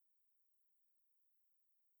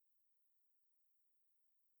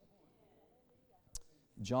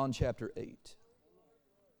John chapter 8.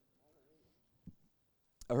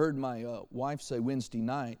 I heard my wife say Wednesday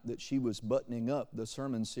night that she was buttoning up the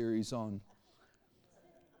sermon series on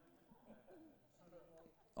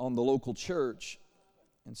the local church.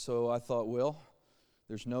 And so I thought, well,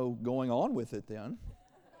 there's no going on with it then.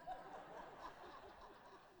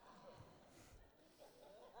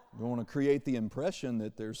 Don't want to create the impression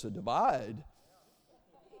that there's a divide.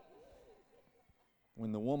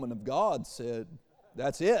 When the woman of God said,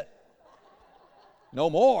 that's it. No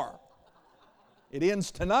more. It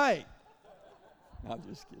ends tonight. No, I'm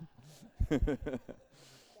just kidding.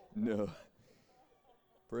 No.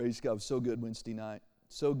 Praise God. It was so good Wednesday night.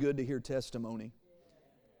 So good to hear testimony.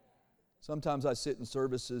 Sometimes I sit in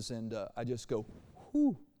services and I just go,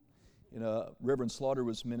 whew. You know, Reverend Slaughter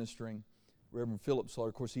was ministering. Reverend Philip Slaughter,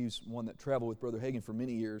 of course, he's one that traveled with Brother Hagin for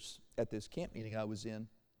many years at this camp meeting I was in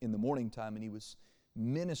the morning time, and he was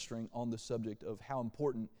ministering on the subject of how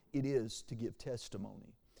important it is to give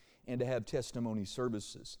testimony and to have testimony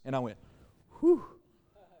services. And I went, whew.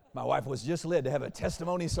 My wife was just led to have a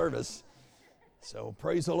testimony service. So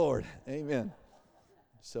praise the Lord. Amen.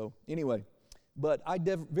 So anyway, but I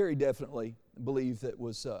very definitely believe that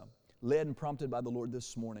was led and prompted by the Lord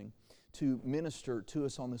this morning to minister to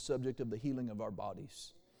us on the subject of the healing of our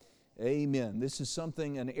bodies. Amen. This is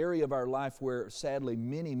something, an area of our life where sadly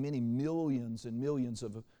many millions and millions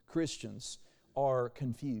of Christians are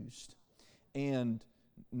confused and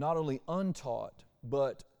not only untaught,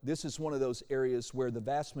 but this is one of those areas where the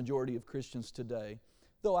vast majority of Christians today,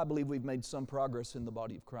 though I believe we've made some progress in the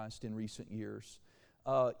body of Christ in recent years,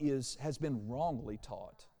 has been wrongly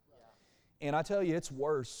taught. And I tell you, it's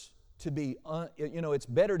worse to be, it's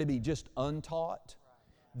better to be just untaught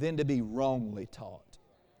than to be wrongly taught.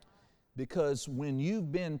 Because when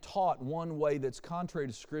you've been taught one way that's contrary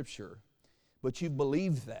to Scripture, but you've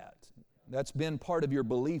believed that's been part of your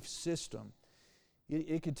belief system,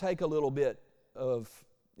 it could take a little bit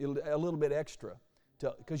extra,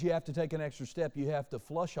 because you have to take an extra step. You have to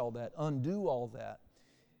flush all that, undo all that,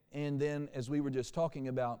 and then, as we were just talking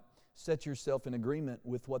about, set yourself in agreement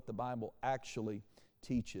with what the Bible actually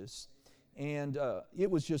teaches. And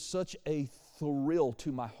it was just such a thrill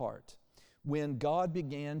to my heart when God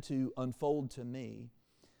began to unfold to me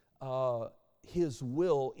His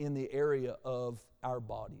will in the area of our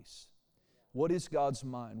bodies. What is God's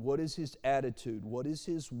mind? What is His attitude? What is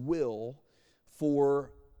His will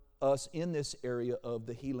for us in this area of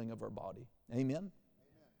the healing of our body? Amen?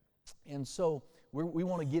 And so we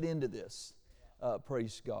want to get into this,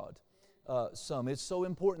 praise God, some. It's so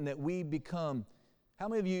important that we become, how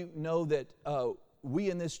many of you know that we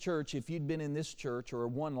in this church, if you'd been in this church or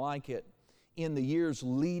one like it, in the years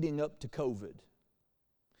leading up to COVID,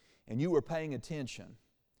 and you were paying attention,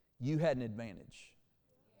 you had an advantage.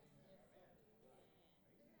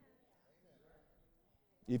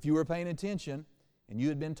 If you were paying attention and you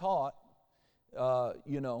had been taught, that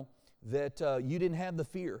you didn't have the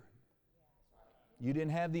fear. You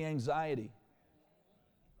didn't have the anxiety.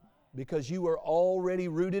 Because you were already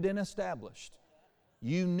rooted and established.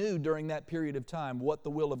 You knew during that period of time what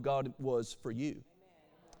the will of God was for you.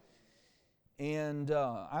 And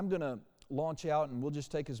I'm going to launch out, and we'll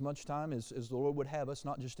just take as much time as the Lord would have us,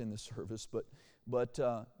 not just in this service, but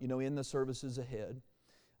in the services ahead.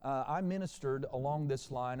 I ministered along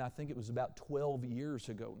this line, I think it was about 12 years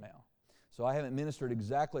ago now. So I haven't ministered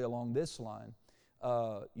exactly along this line,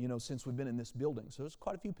 since we've been in this building. So there's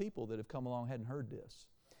quite a few people that have come along and hadn't heard this.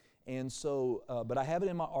 And so, but I have it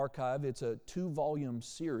in my archive. It's a 2-volume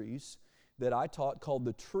series that I taught called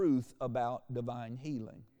The Truth About Divine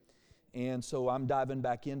Healing. And so I'm diving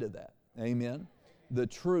back into that. Amen. The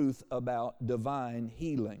truth about divine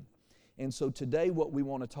healing. And so today what we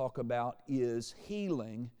want to talk about is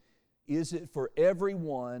healing. Is it for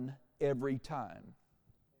everyone, every time?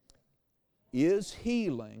 Is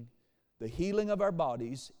healing, the healing of our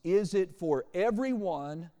bodies, is it for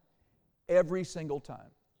everyone, every single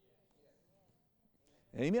time?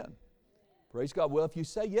 Amen. Praise God. Well, if you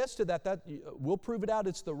say yes to that, we'll prove it out.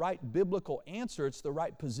 It's the right biblical answer. It's the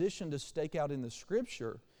right position to stake out in the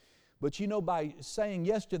Scripture. But by saying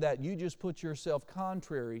yes to that, you just put yourself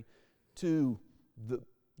contrary to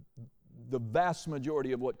the vast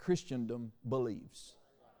majority of what Christendom believes.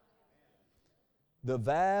 The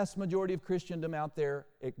vast majority of Christendom out there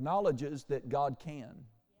acknowledges that God can.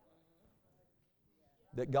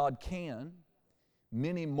 That God can.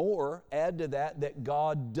 Many more add to that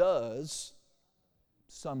God does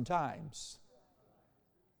sometimes.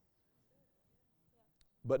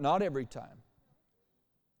 But not every time.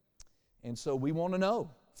 And so we want to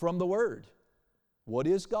know from the Word, what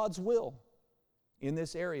is God's will in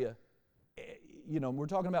this area? we're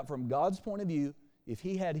talking about from God's point of view, if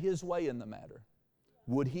He had His way in the matter,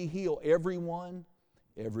 would He heal everyone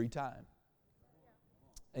every time?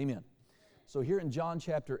 Amen. So here in John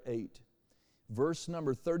chapter 8, verse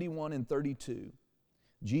number 31 and 32,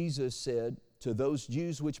 Jesus said to those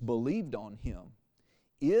Jews which believed on Him,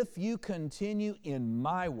 "If you continue in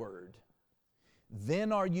my word,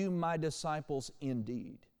 then are you my disciples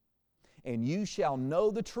indeed. And you shall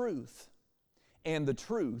know the truth, and the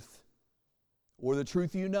truth, or the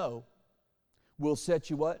truth you know, will set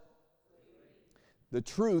you what? The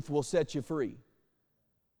truth will set you free."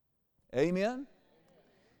 Amen?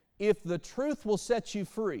 If the truth will set you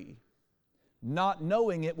free, not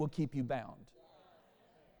knowing it will keep you bound.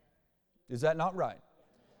 Is that not right?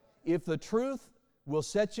 If the truth will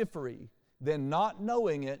set you free, then not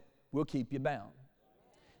knowing it will keep you bound.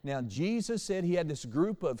 Now, Jesus said He had this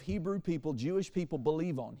group of Hebrew people, Jewish people,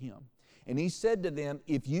 believe on Him. And He said to them,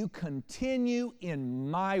 if you continue in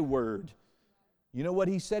my word, you know what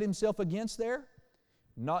He set Himself against there?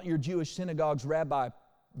 Not your Jewish synagogue's rabbi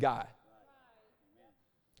guy.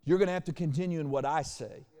 You're going to have to continue in what I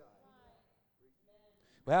say.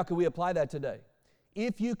 Well, how can we apply that today?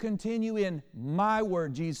 If you continue in my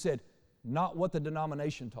word, Jesus said, not what the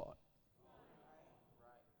denomination taught.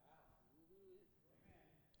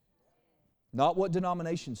 Not what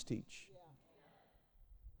denominations teach.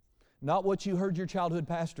 Not what you heard your childhood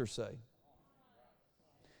pastor say.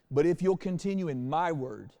 But if you'll continue in my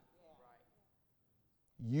word,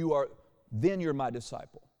 then you're my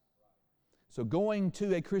disciple. So going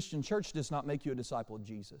to a Christian church does not make you a disciple of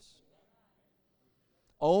Jesus.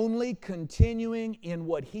 Only continuing in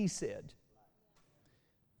what He said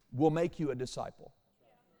will make you a disciple,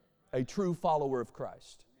 a true follower of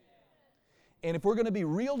Christ. And if we're going to be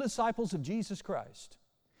real disciples of Jesus Christ,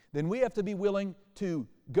 then we have to be willing to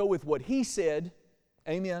go with what He said,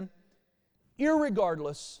 amen,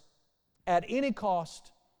 irregardless, at any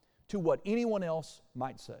cost, to what anyone else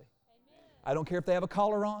might say. Amen. I don't care if they have a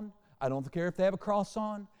collar on. I don't care if they have a cross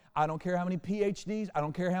on. I don't care how many PhDs. I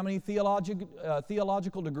don't care how many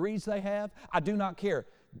theological degrees they have. I do not care.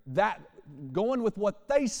 That going with what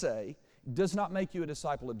they say does not make you a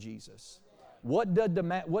disciple of Jesus. What did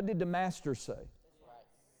the Master say?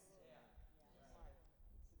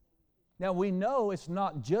 Now we know it's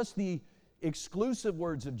not just the exclusive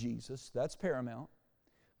words of Jesus, that's paramount,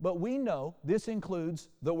 but we know this includes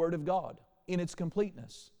the Word of God in its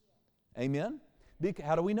completeness. Amen?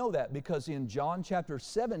 How do we know that? Because in John chapter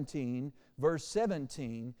 17, verse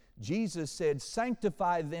 17, Jesus said,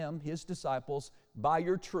 "Sanctify them," His disciples, "by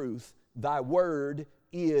your truth. Thy word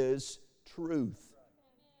is truth."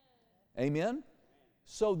 Amen?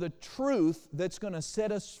 So the truth that's going to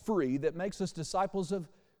set us free, that makes us disciples of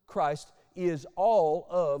Christ, is all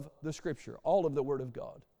of the Scripture, all of the Word of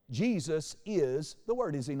God. Jesus is the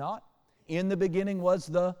Word, is He not? In the beginning was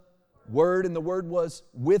the Word, and the Word was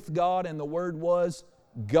with God, and the Word was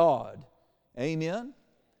God. Amen?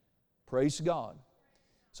 Praise God.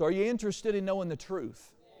 So are you interested in knowing the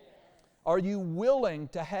truth? Are you willing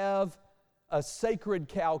to have a sacred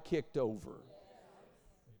cow kicked over?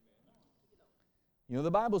 You know,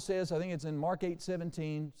 the Bible says, I think it's in Mark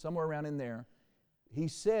 8:17, somewhere around in there, He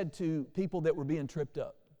said to people that were being tripped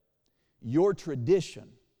up, your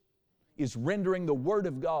tradition is rendering the Word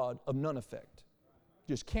of God of none effect.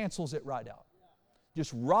 Just cancels it right out.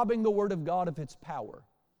 Just robbing the Word of God of its power.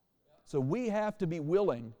 So we have to be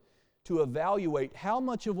willing to evaluate how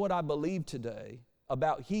much of what I believe today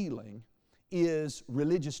about healing is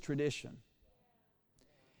religious tradition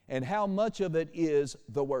and how much of it is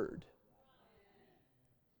the Word.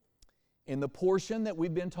 And the portion that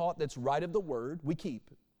we've been taught that's right of the Word, we keep.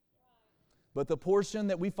 But the portion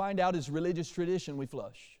that we find out is religious tradition, we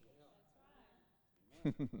flush.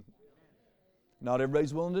 Not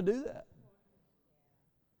everybody's willing to do that.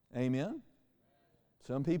 Amen?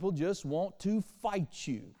 Some people just want to fight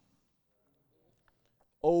you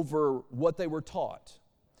over what they were taught.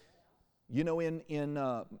 You know, in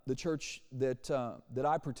the church that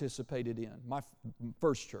I participated in, my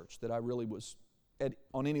first church that I really was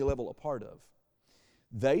on any level a part of,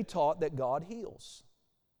 they taught that God heals,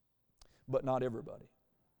 but not everybody.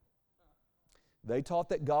 They taught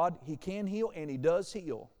that God, He can heal and He does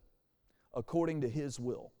heal according to His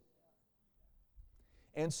will.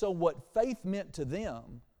 And so what faith meant to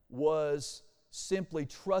them was simply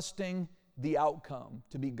trusting the outcome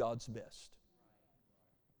to be God's best.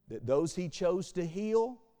 That those He chose to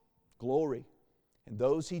heal, glory. And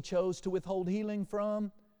those He chose to withhold healing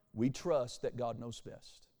from, we trust that God knows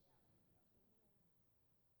best.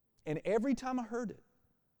 And every time I heard it,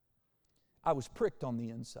 I was pricked on the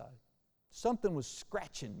inside. Something was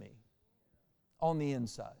scratching me. on the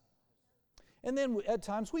inside. And then at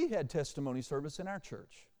times we had testimony service in our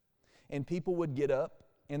church. And people would get up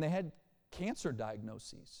and they had cancer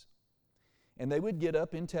diagnoses. And they would get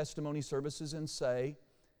up in testimony services and say,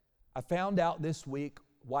 I found out this week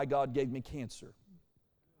why God gave me cancer.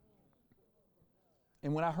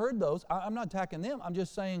 And when I heard those, I'm not attacking them, I'm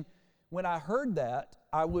just saying, when I heard that,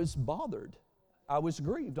 I was bothered. I was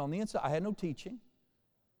grieved on the inside. I had no teaching.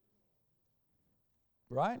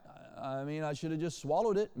 Right? I mean, I should have just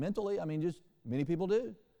swallowed it mentally. I mean, just many people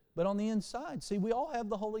do. But on the inside, see, we all have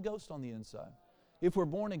the Holy Ghost on the inside if we're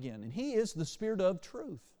born again. And He is the Spirit of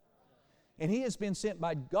truth. And He has been sent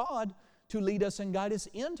by God to lead us and guide us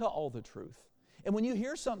into all the truth. And when you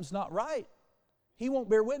hear something's not right, He won't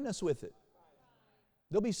bear witness with it.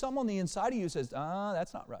 There'll be some on the inside of you who says,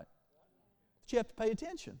 that's not right. But you have to pay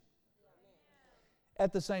attention.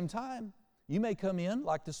 At the same time, you may come in,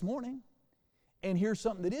 like this morning, and hear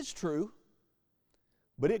something that is true,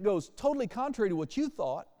 but it goes totally contrary to what you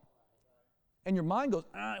thought, and your mind goes,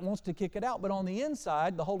 it wants to kick it out. But on the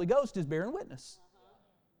inside, the Holy Ghost is bearing witness.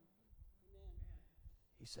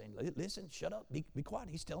 He's saying, listen, shut up, be quiet.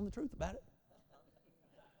 He's telling the truth about it.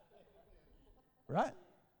 Right?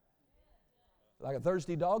 Like a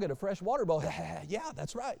thirsty dog at a fresh water bowl. Yeah,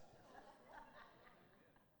 that's right.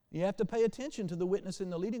 You have to pay attention to the witness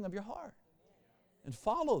and the leading of your heart and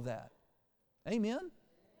follow that. Amen?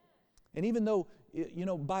 And even though,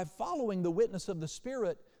 by following the witness of the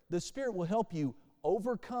Spirit will help you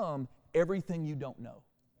overcome everything you don't know.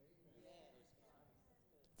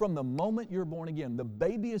 From the moment you're born again, the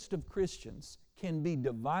babiest of Christians can be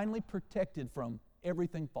divinely protected from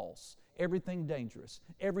everything false, everything dangerous,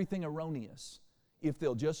 everything erroneous, if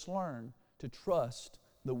they'll just learn to trust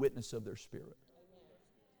the witness of their Spirit.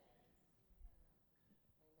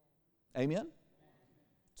 Amen?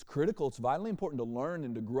 It's critical, it's vitally important to learn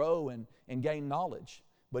and to grow and gain knowledge.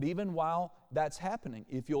 But even while that's happening,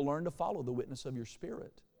 if you'll learn to follow the witness of your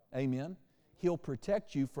Spirit, amen, He'll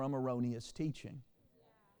protect you from erroneous teaching.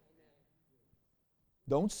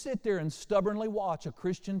 Don't sit there and stubbornly watch a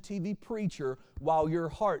Christian TV preacher while your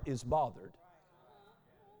heart is bothered.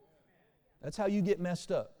 That's how you get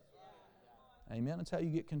messed up. Amen? That's how you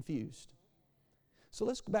get confused. So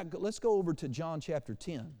let's go over to John chapter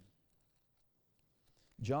 10.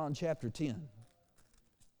 John chapter 10.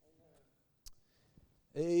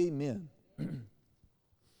 Amen.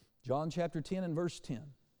 John chapter 10 and verse 10.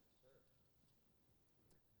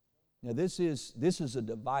 Now this is a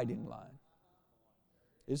dividing line.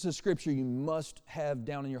 This is a scripture you must have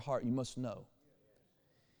down in your heart. You must know.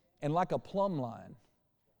 And like a plumb line,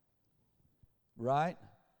 right?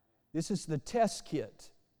 This is the test kit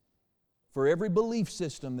for every belief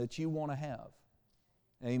system that you want to have.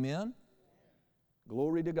 Amen?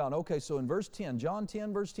 Glory to God. Okay, so in verse 10, John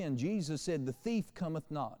 10, verse 10, Jesus said, the thief cometh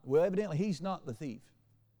not. Well, evidently, He's not the thief,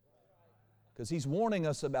 because He's warning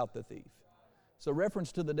us about the thief. It's a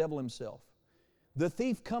reference to the devil himself. The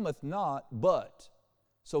thief cometh not, but.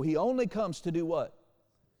 So he only comes to do what?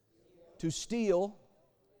 To steal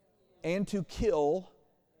and to kill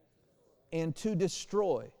and to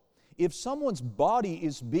destroy. If someone's body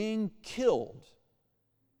is being killed,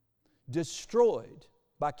 destroyed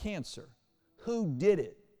by cancer, who did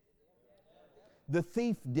it? The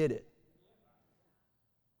thief did it.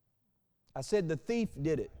 I said the thief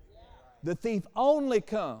did it. The thief only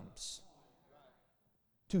comes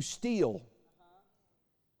to steal.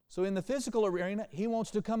 So in the physical arena, he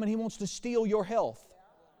wants to come and he wants to steal your health.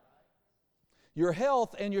 Your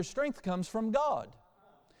health and your strength comes from God.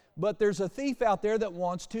 But there's a thief out there that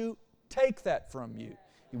wants to take that from you.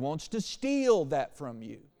 He wants to steal that from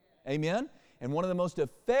you. Amen? And one of the most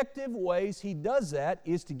effective ways he does that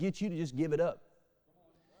is to get you to just give it up.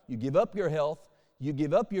 You give up your health, you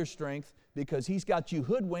give up your strength, because he's got you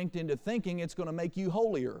hoodwinked into thinking it's going to make you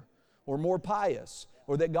holier or more pious,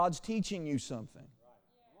 or that God's teaching you something.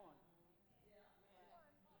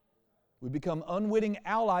 We become unwitting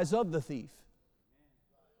allies of the thief.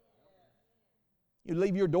 You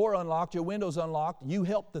leave your door unlocked, your windows unlocked, you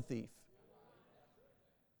helped the thief.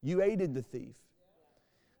 You aided the thief.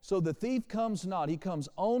 So the thief comes not. He comes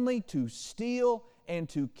only to steal and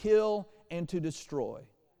to kill and to destroy.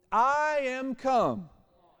 I am come.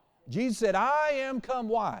 Jesus said, I am come.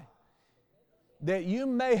 Why? That you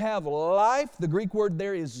may have life. The Greek word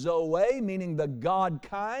there is zoe, meaning the God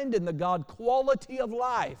kind and the God quality of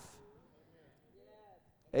life.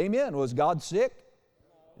 Amen. Was God sick?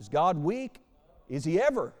 Is God weak? Is He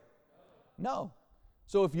ever? No.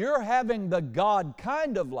 So if you're having the God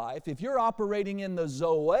kind of life, if you're operating in the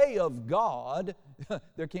zoe of God,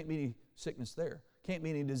 there can't be any sickness there. Can't be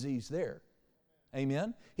any disease there.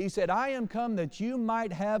 Amen. He said, I am come that you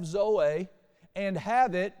might have Zoe and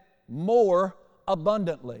have it more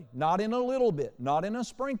abundantly. Not in a little bit, not in a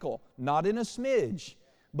sprinkle, not in a smidge,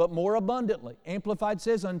 but more abundantly. Amplified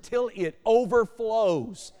says, until it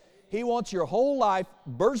overflows. He wants your whole life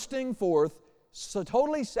bursting forth, so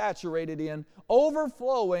totally saturated in,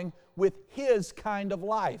 overflowing with His kind of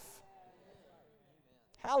life.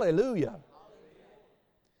 Hallelujah.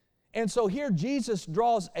 And so here Jesus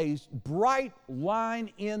draws a bright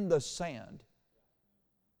line in the sand.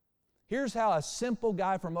 Here's how a simple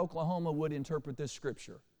guy from Oklahoma would interpret this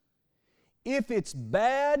scripture. If it's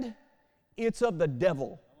bad, it's of the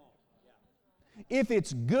devil. If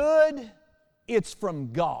it's good, it's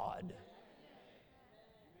from God.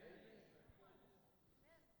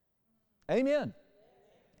 Amen.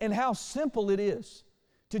 And how simple it is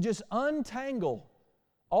to just untangle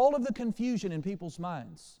all of the confusion in people's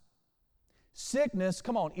minds. Sickness,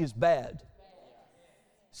 come on, is bad.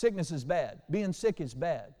 Sickness is bad. Being sick is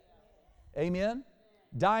bad. Amen?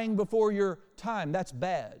 Dying before your time, that's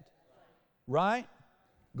bad. Right?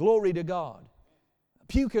 Glory to God.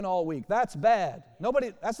 Puking all week, that's bad.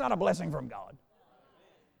 That's not a blessing from God.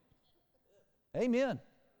 Amen.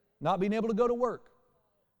 Not being able to go to work.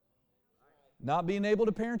 Not being able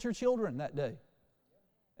to parent your children that day.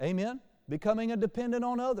 Amen? Becoming a dependent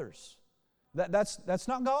on others. That's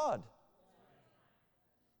not God.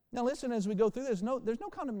 Now listen, as we go through this, there's no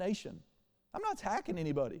condemnation. I'm not attacking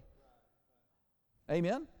anybody.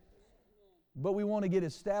 Amen? But we want to get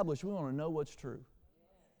established. We want to know what's true.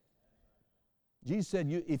 Jesus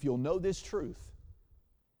said, if you'll know this truth,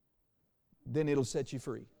 then it'll set you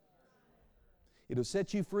free. It'll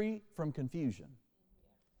set you free from confusion.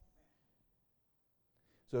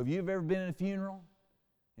 So if you've ever been in a funeral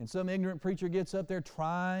and some ignorant preacher gets up there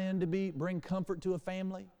trying to bring comfort to a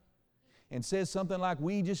family and says something like,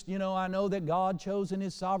 I know that God chose in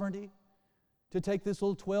His sovereignty to take this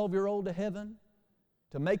little 12-year-old to heaven,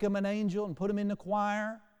 to make him an angel and put him in the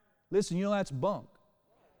choir. Listen, that's bunk.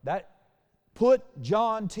 Put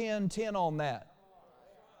John 10:10 on that.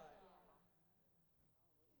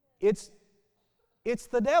 It's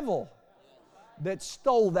the devil that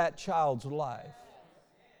stole that child's life.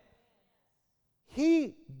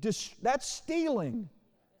 That's stealing.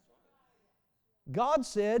 God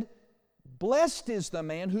said, blessed is the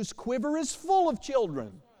man whose quiver is full of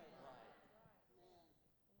children.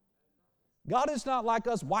 God is not like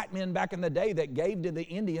us white men back in the day that gave to the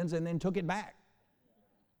Indians and then took it back.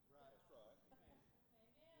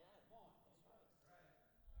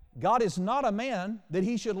 God is not a man that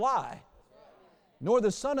He should lie, nor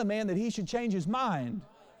the Son of Man that He should change His mind.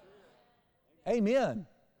 Amen.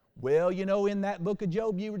 Well, in that book of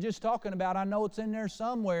Job you were just talking about, I know it's in there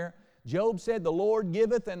somewhere. Job said, the Lord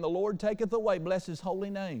giveth and the Lord taketh away. Bless His holy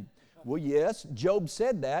name. Well, yes, Job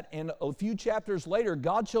said that, and a few chapters later,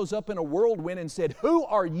 God shows up in a whirlwind and said, who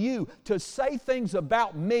are you to say things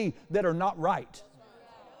about me that are not right?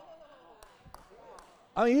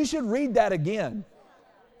 I mean, you should read that again.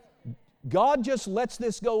 God just lets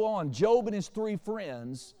this go on. Job and his three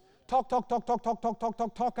friends talk out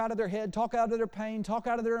of their head, talk out of their pain, talk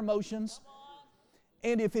out of their emotions.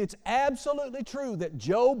 And if it's absolutely true that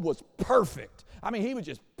Job was perfect, he was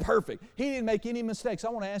just perfect. He didn't make any mistakes. I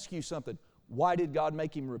want to ask you something. Why did God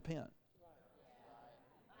make him repent?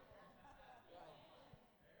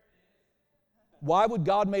 Why would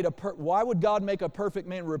God make a perfect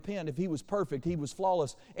man repent if he was perfect, he was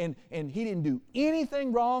flawless, and he didn't do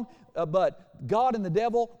anything wrong, but God and the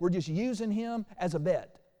devil were just using him as a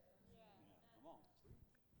bet?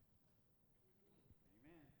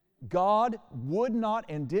 God would not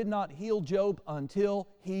and did not heal Job until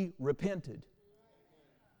he repented.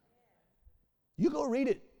 You go read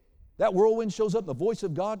it. That whirlwind shows up, the voice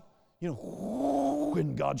of God,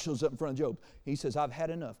 when God shows up in front of Job. He says, I've had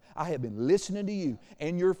enough. I have been listening to you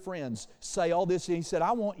and your friends say all this. And he said,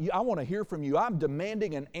 I want to hear from you. I'm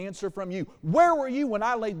demanding an answer from you. Where were you when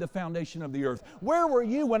I laid the foundation of the earth? Where were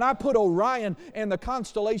you when I put Orion and the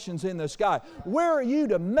constellations in the sky? Where are you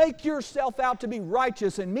to make yourself out to be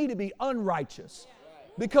righteous and me to be unrighteous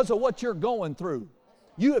because of what you're going through?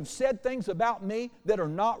 You have said things about me that are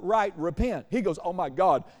not right. Repent. He goes, oh my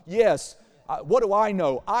God, yes. What do I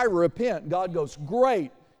know? I repent. God goes,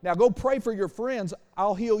 great. Now go pray for your friends.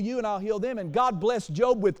 I'll heal you and I'll heal them. And God blessed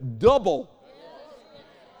Job with double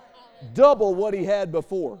what he had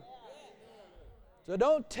before. So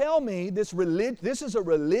don't tell me this is a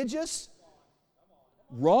religious,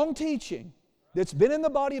 wrong teaching that's been in the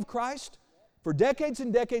body of Christ for decades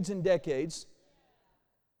and decades and decades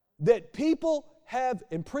that people have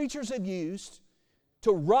and preachers have used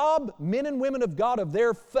to rob men and women of God of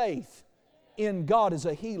their faith in God as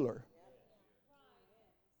a healer.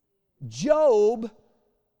 Job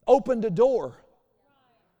opened a door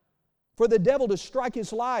for the devil to strike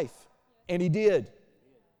his life, and he did.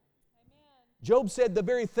 Job said, the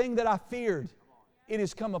very thing that I feared, it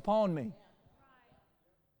has come upon me.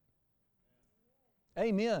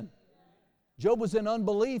 Amen. Job was in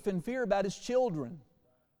unbelief and fear about his children.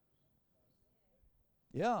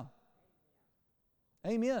 Yeah.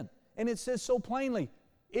 Amen. And it says so plainly,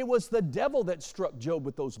 it was the devil that struck Job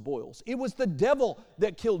with those boils. It was the devil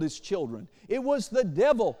that killed his children. It was the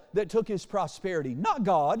devil that took his prosperity, not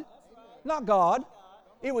God. Not God.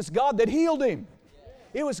 It was God that healed him.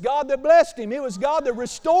 It was God that blessed him. It was God that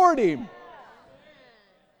restored him.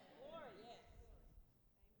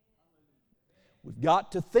 We've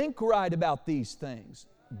got to think right about these things.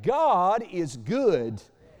 God is good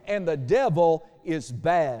and the devil is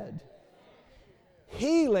bad.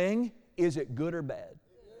 Healing, is it good or bad?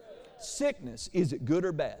 Sickness, is it good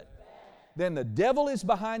or bad? Then the devil is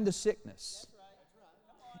behind the sickness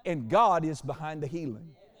and God is behind the healing.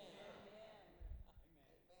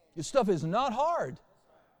 This stuff is not hard.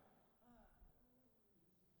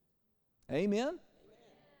 Amen?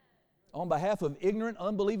 On behalf of ignorant,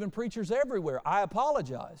 unbelieving preachers everywhere, I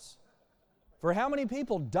apologize for how many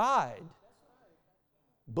people died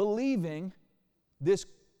believing this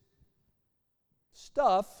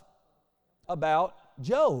stuff about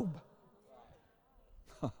Job.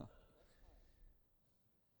 I don't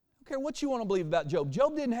care what you want to believe about Job.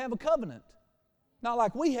 Job didn't have a covenant. Not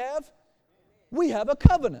like we have. We have a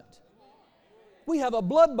covenant. We have a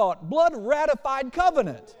blood-bought, blood-ratified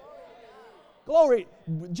covenant. Glory.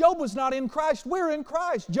 Job was not in Christ. We're in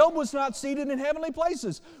Christ. Job was not seated in heavenly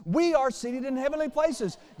places. We are seated in heavenly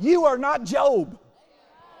places. You are not Job.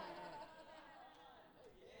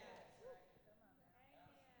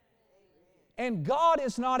 And God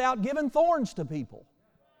is not out giving thorns to people.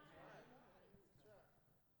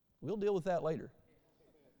 We'll deal with that later.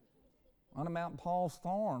 What about Paul's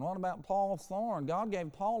thorn? What about Paul's thorn? God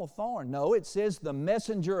gave Paul a thorn. No, it says the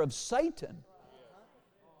messenger of Satan.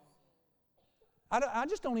 I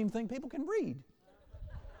just don't even think people can read.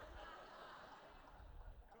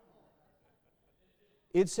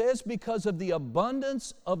 It says because of the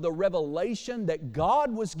abundance of the revelation that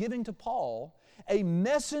God was giving to Paul, a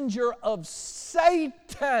messenger of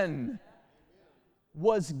Satan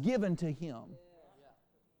was given to him.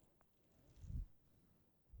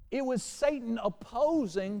 It was Satan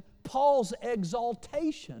opposing Paul's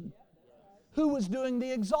exaltation. Who was doing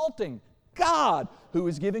the exalting? God, who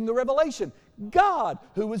was giving the revelation. God,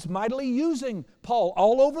 who was mightily using Paul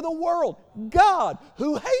all over the world. God,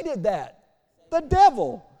 who hated that. The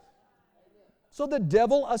devil. So the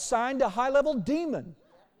devil assigned a high-level demon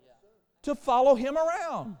to follow him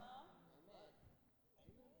around.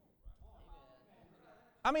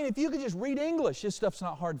 I mean, if you could just read English, this stuff's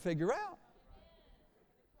not hard to figure out.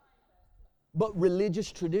 But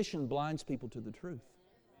religious tradition blinds people to the truth.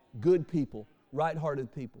 Good people,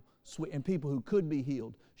 right-hearted people, and people who could be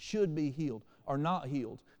healed, should be healed, are not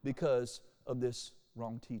healed because of this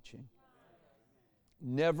wrong teaching.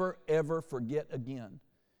 Never, ever forget again.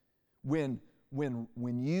 When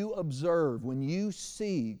you observe, when you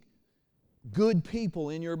see good people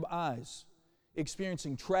in your eyes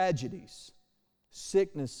experiencing tragedies,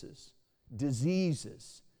 sicknesses,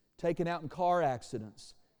 diseases, taken out in car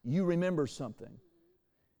accidents, you remember something.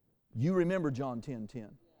 You remember John 10:10.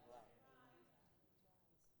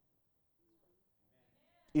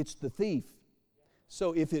 It's the thief.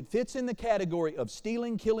 So if it fits in the category of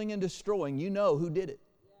stealing, killing, and destroying, you know who did it.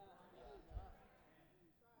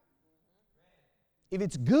 If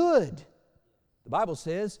it's good, the Bible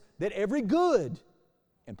says that every good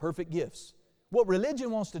and perfect gifts. What religion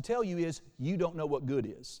wants to tell you is you don't know what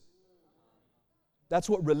good is. That's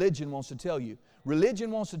what religion wants to tell you. Religion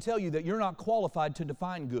wants to tell you that you're not qualified to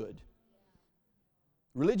define good.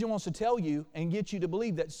 Religion wants to tell you and get you to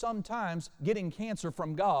believe that sometimes getting cancer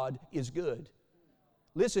from God is good.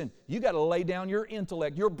 Listen, you got to lay down your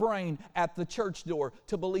intellect, your brain at the church door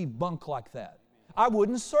to believe bunk like that. I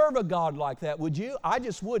wouldn't serve a God like that, would you? I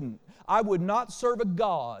just wouldn't. I would not serve a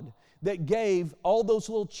God that gave all those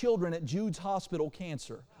little children at Jude's Hospital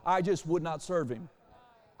cancer. I just would not serve Him.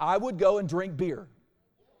 I would go and drink beer.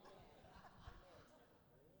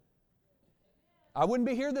 I wouldn't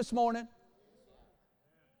be here this morning.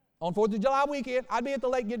 On 4th of July weekend, I'd be at the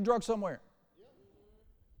lake getting drunk somewhere.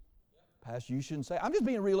 Pastor, you shouldn't say. I'm just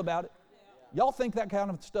being real about it. Y'all think that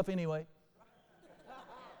kind of stuff anyway.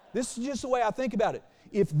 This is just the way I think about it.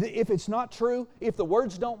 If it's not true, if the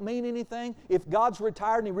words don't mean anything, if God's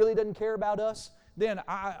retired and He really doesn't care about us, then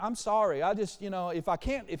I'm sorry. I just, if I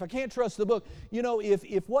can't trust the book,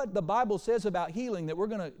 if what the Bible says about healing that we're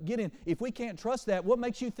going to get in, if we can't trust that, what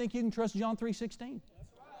makes you think you can trust John 3:16?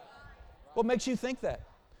 What makes you think that?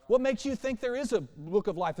 What makes you think there is a book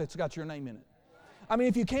of life that's got your name in it? I mean,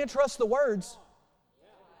 if you can't trust the words,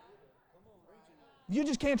 you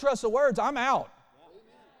just can't trust the words, I'm out.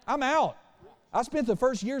 I'm out. I spent the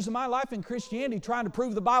first years of my life in Christianity trying to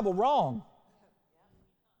prove the Bible wrong.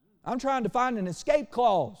 I'm trying to find an escape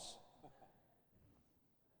clause.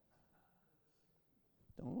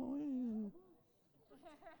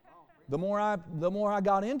 The more I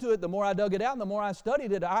got into it, the more I dug it out, and the more I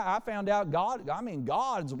studied it, I found out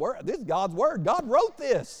God's Word. This is God's Word. God wrote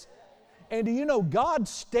this. And do you know, God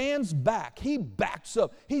stands back. He backs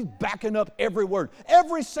up. He's backing up every word.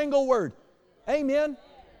 Every single word. Amen?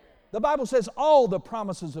 The Bible says all the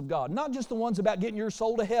promises of God, not just the ones about getting your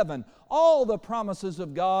soul to heaven. All the promises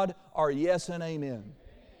of God are yes and amen.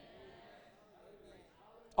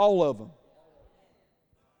 All of them.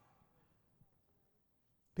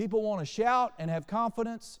 People want to shout and have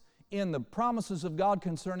confidence in the promises of God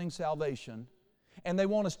concerning salvation, and they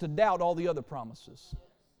want us to doubt all the other promises.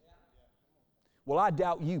 Well, I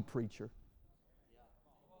doubt you, preacher.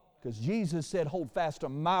 Because Jesus said, hold fast to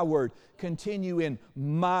my word, continue in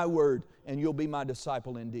my word, and you'll be my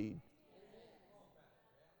disciple indeed.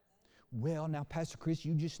 Well, now, Pastor Chris,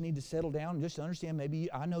 you just need to settle down and just understand,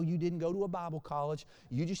 I know you didn't go to a Bible college.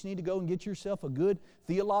 You just need to go and get yourself a good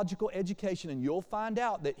theological education, and you'll find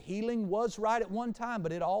out that healing was right at one time,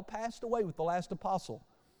 but it all passed away with the last apostle.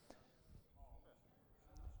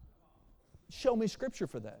 Show me Scripture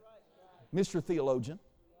for that, Mr. Theologian.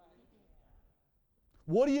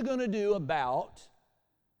 What are you going to do about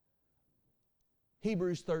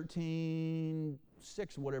Hebrews 13,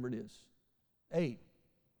 6, or whatever it is? 8.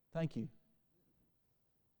 Thank you.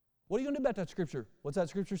 What are you going to do about that Scripture? What's that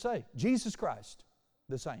Scripture say? Jesus Christ,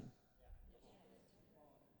 the same.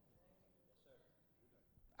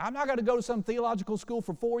 I'm not going to go to some theological school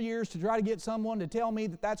for 4 years to try to get someone to tell me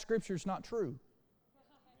that Scripture is not true.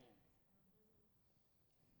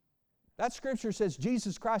 That Scripture says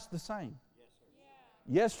Jesus Christ the same.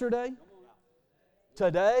 Yesterday,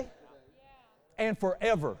 today, and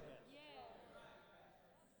forever.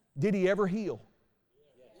 Did He ever heal?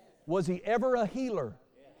 Was He ever a healer?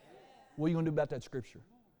 What are you going to do about that Scripture?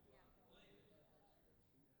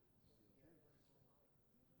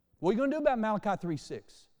 What are you going to do about Malachi 3:6?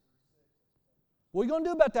 What are you going to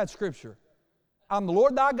do about that Scripture? I'm the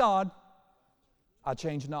Lord thy God, I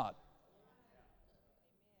change not.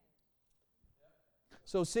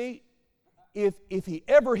 So see, if He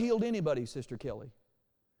ever healed anybody, Sister Kelly,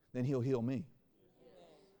 then He'll heal me.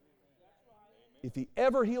 If He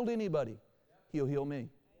ever healed anybody, He'll heal me.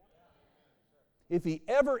 If He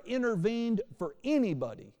ever intervened for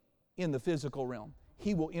anybody in the physical realm,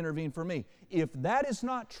 He will intervene for me. If that is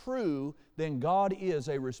not true, then God is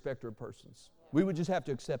a respecter of persons. We would just have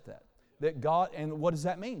to accept that. That God, and what does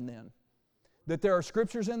that mean then? That there are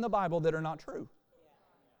Scriptures in the Bible that are not true.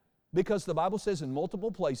 Because the Bible says in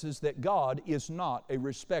multiple places that God is not a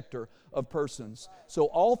respecter of persons. So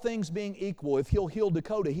all things being equal, if He'll heal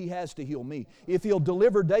Dakota, He has to heal me. If He'll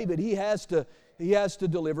deliver David, He has to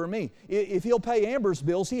deliver me. If He'll pay Amber's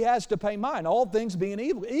bills, He has to pay mine. All things being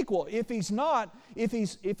equal. If He's not, if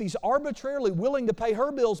He's arbitrarily willing to pay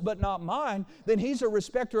her bills but not mine, then He's a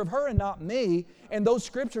respecter of her and not me. And those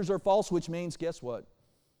Scriptures are false, which means, guess what?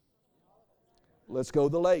 Let's go to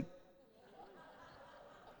the lake.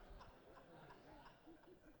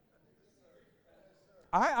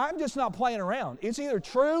 I'm just not playing around. It's either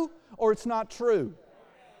true or it's not true.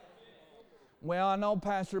 Well, I know,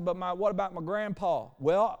 Pastor, but what about my grandpa?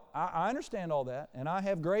 Well, I understand all that, and I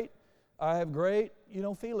have great,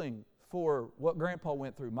 feeling for what Grandpa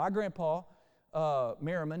went through. My grandpa,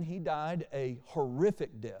 Merriman, he died a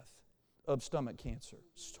horrific death of stomach cancer.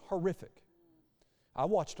 It's horrific. I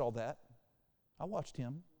watched all that. I watched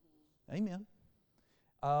him. Amen.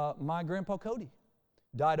 My grandpa Cody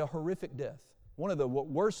died a horrific death. One of the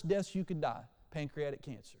worst deaths you could die, pancreatic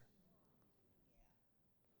cancer.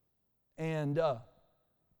 And,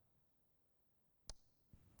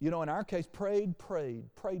 in our case, prayed.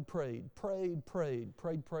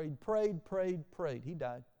 He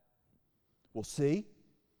died. Well, see,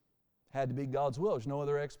 had to be God's will. There's no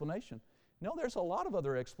other explanation. No, there's a lot of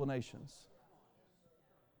other explanations.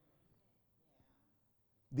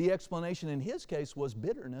 The explanation in his case was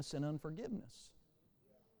bitterness and unforgiveness.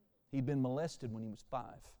 He'd been molested when he was 5.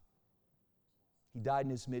 He died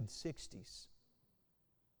in his mid-60s.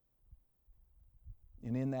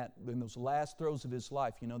 And in those last throes of his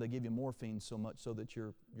life, they give you morphine so much so that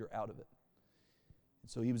you're out of it. And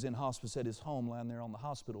so he was in hospice at his home, lying there on the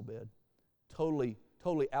hospital bed, totally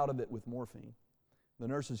out of it with morphine. The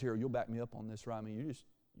nurses here, you'll back me up on this, right? I mean,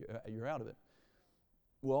 you're out of it.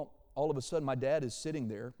 Well, all of a sudden, my dad is sitting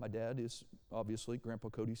there. My dad is obviously Grandpa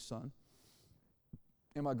Cody's son.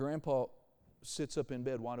 And my grandpa sits up in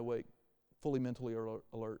bed wide awake, fully mentally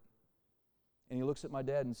alert. And he looks at my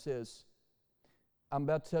dad and says, I'm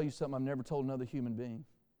about to tell you something I've never told another human being.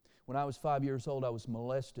 When I was 5 years old, I was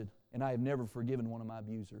molested, and I have never forgiven one of my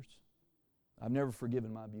abusers. I've never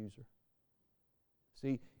forgiven my abuser.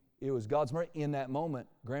 See, it was God's mercy. In that moment,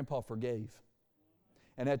 Grandpa forgave.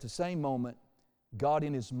 And at the same moment, God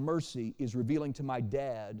in His mercy is revealing to my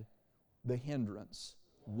dad the hindrance,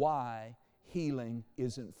 why healing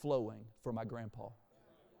isn't flowing for my grandpa.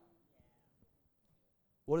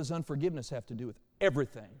 What does unforgiveness have to do with it?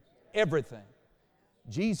 Everything. Everything.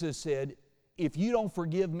 Jesus said, if you don't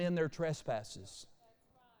forgive men their trespasses,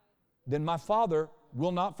 then my Father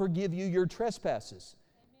will not forgive you your trespasses.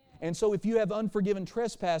 And so if you have unforgiven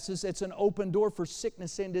trespasses, it's an open door for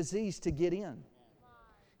sickness and disease to get in.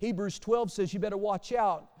 Hebrews 12 says you better watch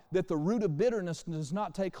out that the root of bitterness does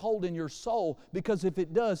not take hold in your soul, because if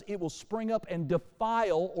it does, it will spring up and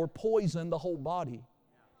defile or poison the whole body.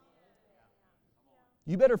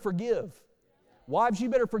 You better forgive. Wives, you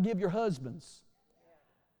better forgive your husbands.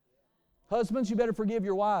 Husbands, you better forgive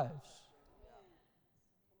your wives.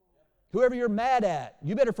 Whoever you're mad at,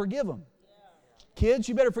 you better forgive them. Kids,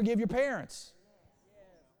 you better forgive your parents.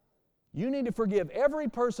 You need to forgive every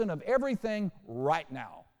person of everything right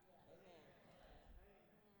now.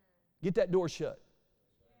 Get that door shut.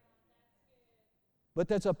 But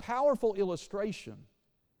that's a powerful illustration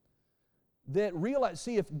that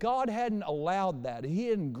see, if God hadn't allowed that, He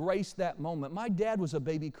hadn't graced that moment. My dad was a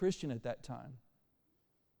baby Christian at that time.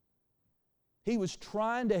 He was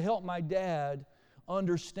trying to help my dad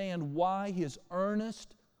understand why his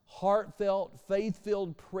earnest, heartfelt,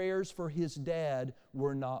 faith-filled prayers for his dad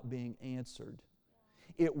were not being answered.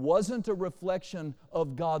 It wasn't a reflection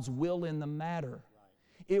of God's will in the matter.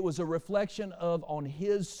 It was a reflection of, on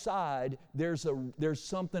His side, there's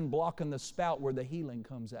something blocking the spout where the healing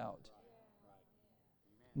comes out.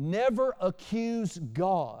 Never accuse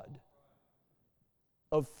God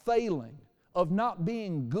of failing, of not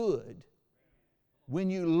being good, when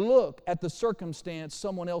you look at the circumstance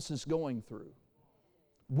someone else is going through.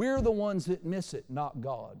 We're the ones that miss it, not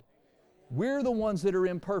God. We're the ones that are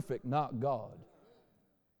imperfect, not God.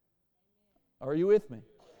 Are you with me?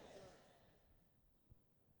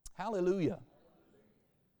 Hallelujah.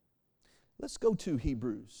 Let's go to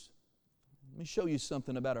Hebrews. Let me show you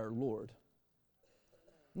something about our Lord.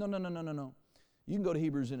 No. You can go to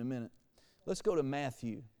Hebrews in a minute. Let's go to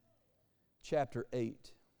Matthew chapter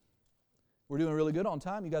 8. We're doing really good on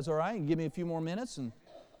time. You guys all right? You can give me a few more minutes and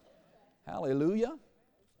hallelujah.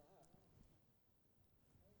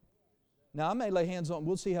 Now, I may lay hands on,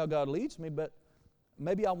 we'll see how God leads me, but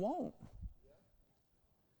maybe I won't.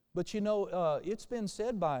 But you know, it's been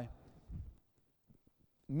said by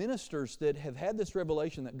ministers that have had this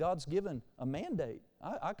revelation that God's given a mandate.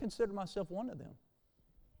 I consider myself one of them.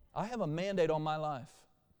 I have a mandate on my life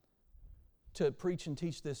to preach and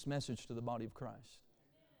teach this message to the body of Christ.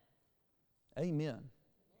 Amen.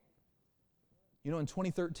 You know, in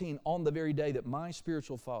 2013, on the very day that my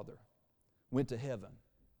spiritual father went to heaven,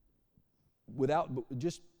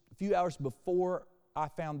 just a few hours before I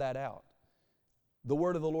found that out, the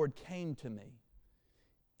word of the Lord came to me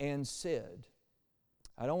and said,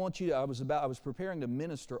 I don't want you to, I was preparing to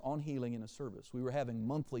minister on healing in a service. We were having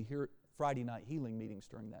monthly Friday night healing meetings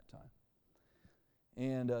during that time.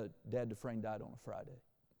 And Dad Dufresne died on a Friday.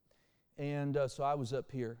 And so I was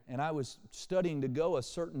up here, and I was studying to go a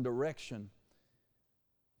certain direction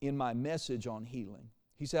in my message on healing.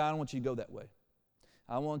 He said, I don't want you to go that way.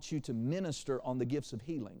 I want you to minister on the gifts of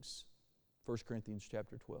healings, 1 Corinthians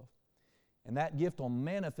chapter 12. And that gift will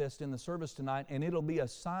manifest in the service tonight, and it'll be a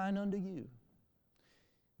sign unto you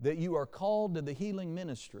that you are called to the healing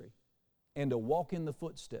ministry and to walk in the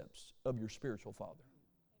footsteps of your spiritual father.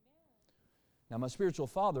 Amen. Now, my spiritual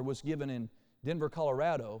father was given in Denver,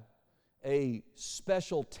 Colorado, a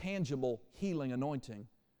special, tangible healing anointing.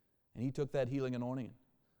 And he took that healing anointing,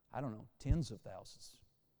 I don't know, tens of thousands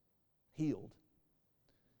healed.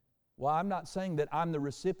 Well, I'm not saying that I'm the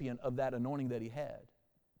recipient of that anointing that he had.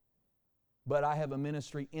 But I have a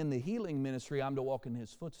ministry in the healing ministry. I'm to walk in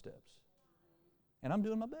his footsteps. And I'm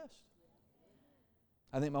doing my best.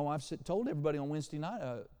 I think my wife told everybody on Wednesday night,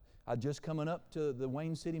 I'd just coming up to the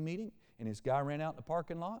Wayne City meeting, and this guy ran out in the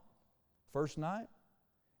parking lot first night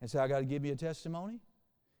and said, I got to give you a testimony,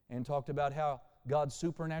 and talked about how God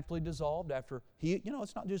supernaturally dissolved after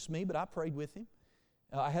it's not just me, but I prayed with him.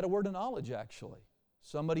 I had a word of knowledge, actually.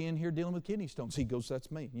 Somebody in here dealing with kidney stones. He goes,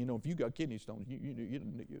 that's me. You know, if you got kidney stones,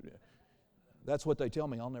 that's what they tell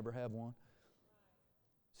me. I'll never have one.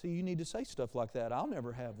 See, you need to say stuff like that. I'll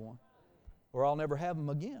never have one. Or I'll never have them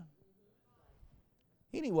again.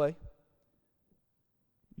 Anyway,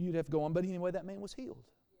 you'd have to go on, but anyway, that man was healed.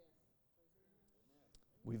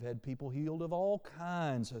 We've had people healed of all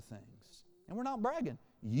kinds of things. And we're not bragging.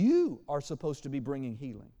 You are supposed to be bringing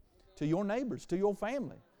healing to your neighbors, to your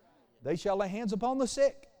family. They shall lay hands upon the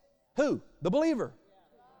sick. Who? The believer.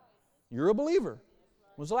 You're a believer.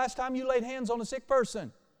 When was the last time you laid hands on a sick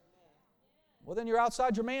person? Well, then you're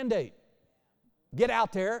outside your mandate. Get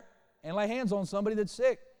out there and lay hands on somebody that's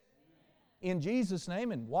sick in Jesus'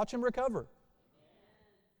 name and watch them recover.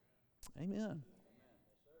 Amen.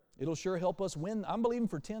 It'll sure help us win. I'm believing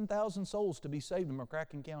for 10,000 souls to be saved in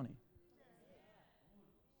McCracken County.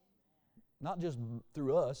 Not just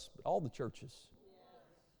through us, but all the churches.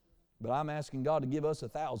 But I'm asking God to give us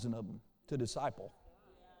 1,000 of them to disciple.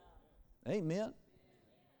 Amen.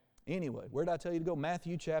 Anyway, where did I tell you to go?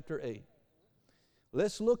 Matthew chapter 8.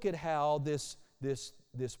 Let's look at how this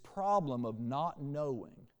problem of not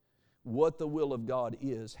knowing what the will of God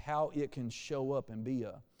is, how it can show up and be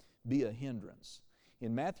a hindrance.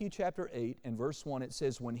 In Matthew chapter 8 and verse 1, it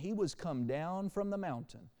says, when He was come down from the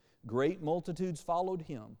mountain, great multitudes followed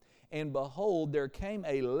Him. And behold, there came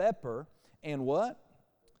a leper, and what?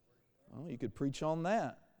 Well, you could preach on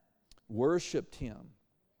that. Worshipped Him.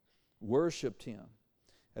 Worshipped Him.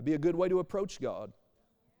 That'd be a good way to approach God.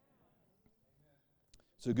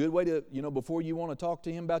 It's a good way to, before you want to talk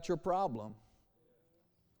to Him about your problem.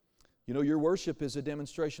 Your worship is a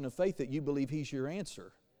demonstration of faith that you believe He's your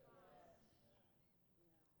answer.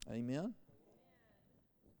 Amen?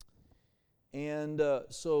 And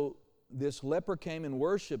so this leper came and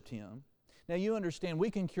worshiped Him. Now you understand,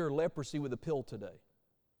 we can cure leprosy with a pill today.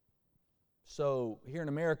 So here in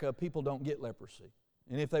America, people don't get leprosy.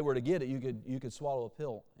 And if they were to get it, you could swallow a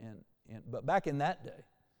pill. But back in that day,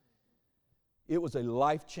 it was a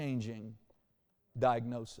life-changing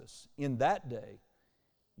diagnosis. In that day,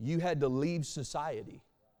 you had to leave society.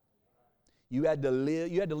 You had to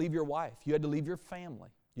leave your wife. You had to leave your family.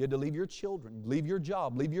 You had to leave your children, leave your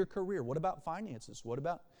job, leave your career. What about finances? What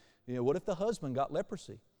if the husband got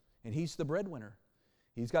leprosy and he's the breadwinner?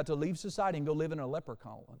 He's got to leave society and go live in a leper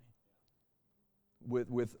colony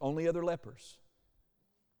with only other lepers.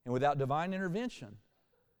 And without divine intervention,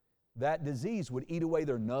 that disease would eat away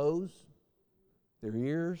their nose, their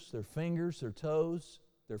ears, their fingers, their toes,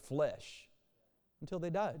 their flesh, until they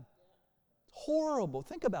died. Horrible.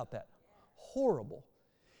 Think about that. Horrible.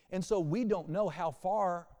 And so we don't know how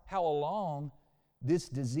along this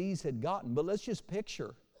disease had gotten. But let's just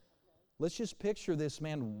picture this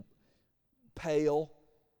man pale,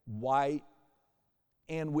 white,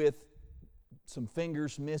 and with some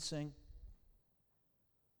fingers missing,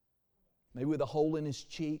 maybe with a hole in his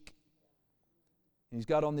cheek. And he's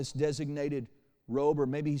got on this designated robe, or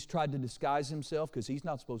maybe he's tried to disguise himself because he's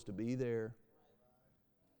not supposed to be there.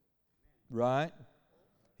 Right?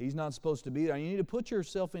 He's not supposed to be there. You need to put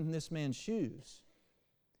yourself in this man's shoes.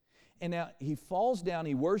 And now he falls down,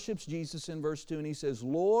 he worships Jesus in verse 2, and he says,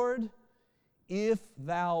 Lord, if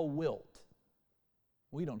thou wilt.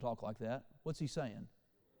 We don't talk like that. What's he saying?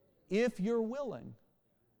 If you're willing.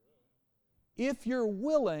 If you're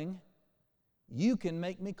willing, you can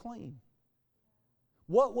make me clean.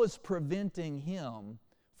 What was preventing him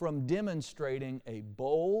from demonstrating a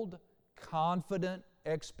bold, confident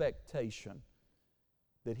expectation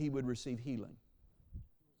that he would receive healing?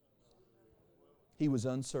 He was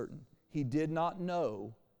uncertain. He did not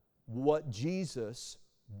know what Jesus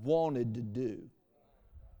wanted to do.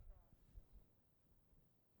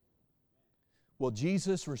 Well,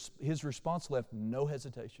 Jesus, his response left no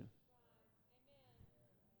hesitation.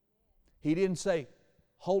 He didn't say,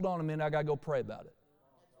 hold on a minute, I got to go pray about it.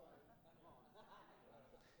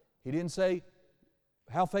 He didn't say,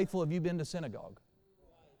 how faithful have you been to synagogue?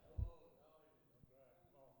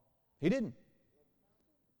 He didn't.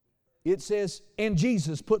 It says, and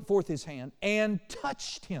Jesus put forth His hand and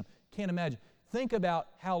touched him. Can't imagine. Think about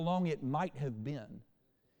how long it might have been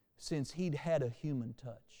since he'd had a human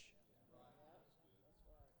touch.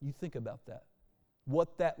 You think about that.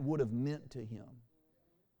 What that would have meant to him.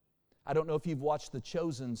 I don't know if you've watched the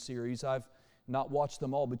Chosen series. I've not watched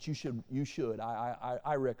them all, but you should.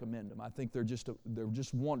 I recommend them. I think they're just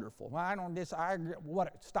wonderful. Well, I don't disagree.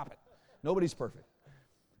 What? Stop it. Nobody's perfect.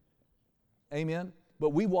 Amen. But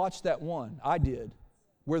we watched that one. I did,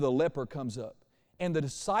 where the leper comes up, and the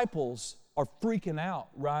disciples are freaking out.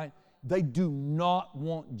 Right? They do not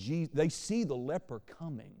want Jesus. They see the leper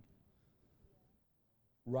coming.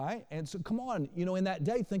 Right? And so come on, in that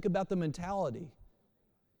day, think about the mentality.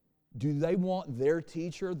 Do they want their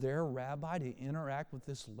teacher, their rabbi, to interact with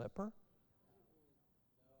this leper?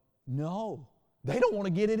 No. They don't want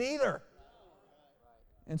to get it either.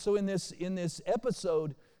 And so in this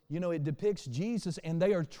episode, it depicts Jesus, and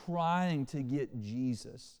they are trying to get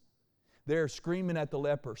Jesus. They're screaming at the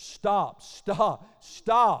leper, stop, stop,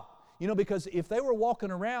 stop. Because if they were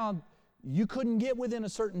walking around, you couldn't get within a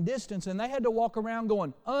certain distance, and they had to walk around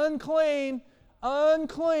going, unclean,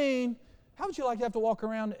 unclean. How would you like to have to walk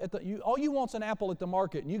around all you want's an apple at the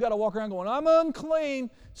market, and you got to walk around going, I'm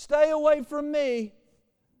unclean, stay away from me.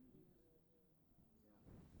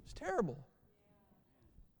 It's terrible.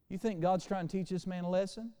 You think God's trying to teach this man a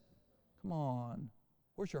lesson? Come on.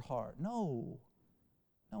 Where's your heart? No.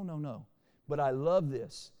 No. But I love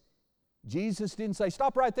this. Jesus didn't say,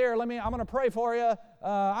 stop right there, I'm going to pray for you.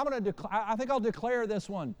 I think I'll declare this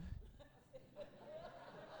one.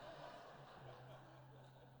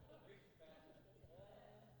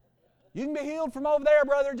 You can be healed from over there,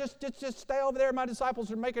 brother. Just stay over there. My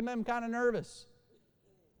disciples are making them kind of nervous.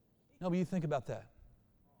 No, but you think about that.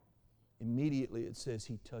 Immediately it says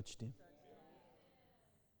he touched him.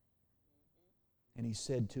 And he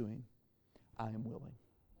said to him, I am willing.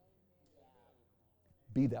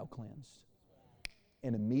 Be thou cleansed.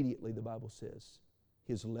 And immediately the Bible says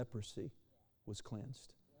his leprosy was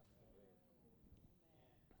cleansed.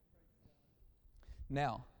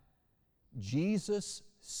 Now, Jesus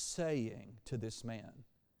saying to this man,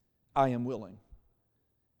 I am willing,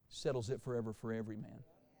 settles it forever for every man.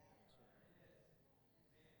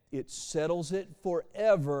 It settles it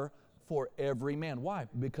forever for every man. Why?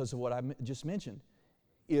 Because of what I just mentioned.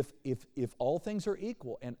 If all things are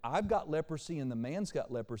equal, and I've got leprosy and the man's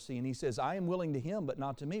got leprosy, and he says, I am willing to him, but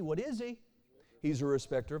not to me, what is he? He's a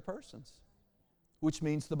respecter of persons, which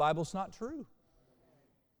means the Bible's not true,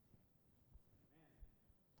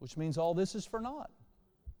 which means all this is for naught.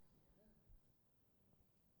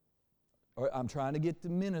 I'm trying to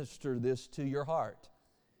minister this to your heart.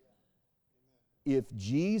 If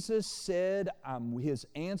Jesus said, his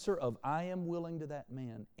answer of I am willing to that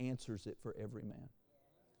man answers it for every man.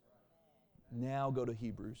 Now go to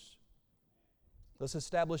Hebrews. Let's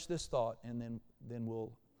establish this thought, and then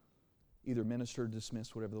we'll either minister or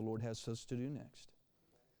dismiss whatever the Lord has us to do next.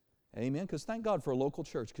 Amen? Because thank God for a local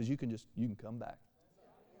church, because you can come back.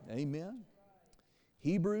 Amen?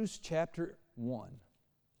 Hebrews chapter 1.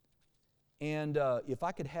 And if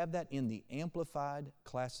I could have that in the Amplified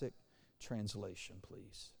Classic Translation,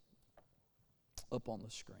 please. Up on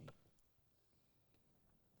the screen.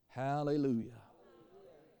 Hallelujah.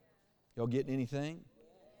 Y'all getting anything?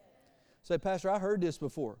 Say, Pastor, I heard this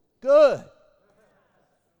before. Good.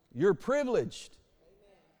 You're privileged.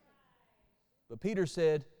 But Peter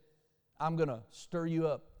said, I'm going to stir you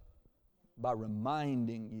up by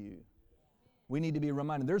reminding you. We need to be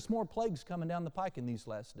reminded. There's more plagues coming down the pike in these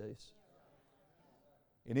last days.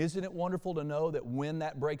 And isn't it wonderful to know that when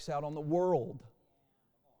that breaks out on the world,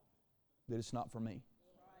 that it's not for me?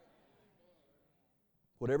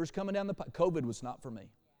 Whatever's coming down the pike, COVID was not for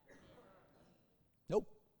me. Nope.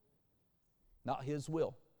 Not His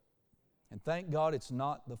will. And thank God it's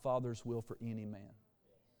not the Father's will for any man.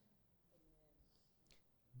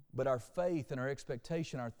 But our faith and our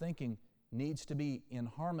expectation, our thinking needs to be in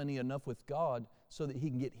harmony enough with God so that He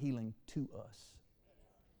can get healing to us.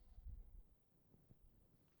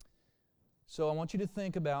 So I want you to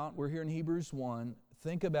think about, we're here in Hebrews 1,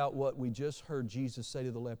 think about what we just heard Jesus say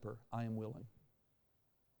to the leper, I am willing.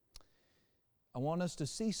 I want us to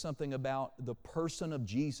see something about the person of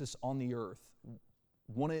Jesus on the earth.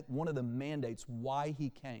 One of the mandates why He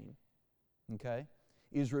came, okay,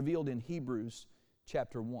 is revealed in Hebrews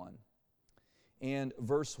chapter 1 and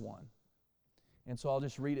verse 1. And so I'll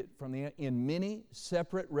just read it from the end. In many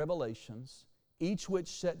separate revelations, each which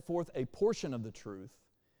set forth a portion of the truth,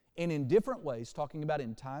 and in different ways, talking about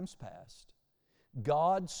in times past,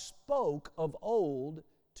 God spoke of old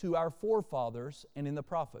to our forefathers and in the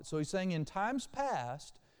prophets. So He's saying in times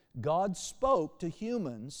past, God spoke to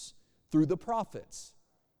humans through the prophets,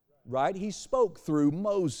 right? He spoke through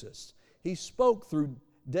Moses. He spoke through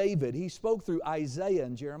David. He spoke through Isaiah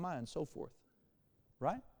and Jeremiah and so forth,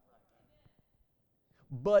 right?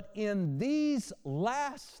 But in the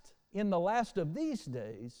last of these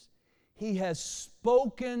days, He has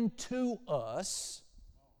spoken to us.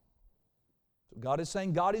 So God is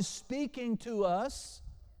saying God is speaking to us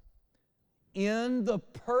in the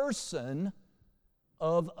person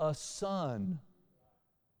of a Son,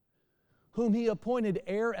 whom He appointed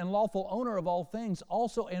heir and lawful owner of all things,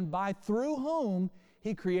 also and through whom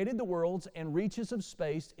He created the worlds and reaches of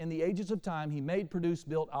space and the ages of time. He made, produced,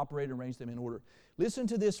 built, operated, and arranged them in order. Listen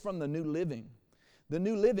to this from the New Living. The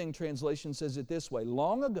New Living Translation says it this way.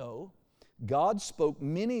 Long ago, God spoke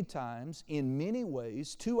many times in many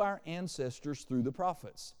ways to our ancestors through the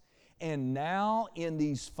prophets. And now in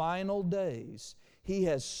these final days, He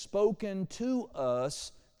has spoken to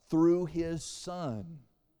us through His Son.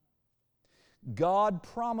 God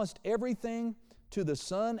promised everything to the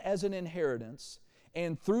Son as an inheritance,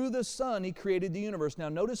 and through the Son He created the universe. Now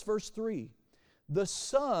notice verse 3. The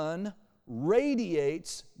Son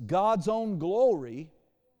radiates God's own glory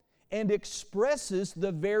and expresses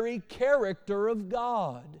the very character of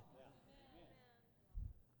God.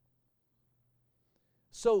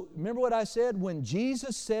 So remember what I said? When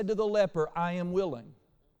Jesus said to the leper, I am willing,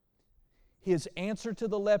 His answer to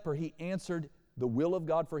the leper, He answered the will of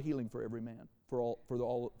God for healing for every man, for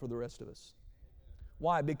the rest of us.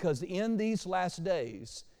 Why? Because in these last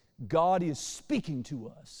days, God is speaking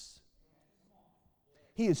to us.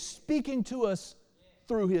 He is speaking to us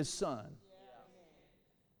through His Son.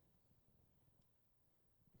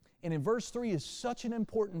 And in verse 3 is such an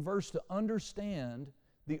important verse to understand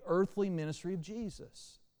the earthly ministry of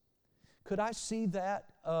Jesus. Could I see that?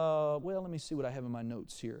 Well, let me see what I have in my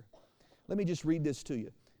notes here. Let me just read this to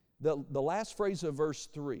you. The last phrase of verse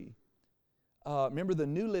 3, remember the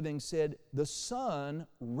New Living said, the Son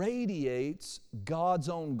radiates God's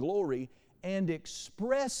own glory and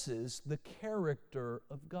expresses the character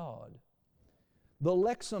of God. The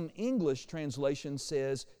Lexham English translation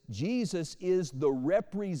says, Jesus is the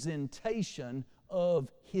representation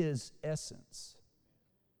of His essence.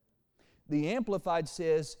 The Amplified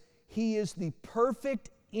says, He is the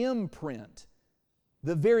perfect imprint,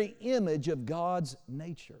 the very image of God's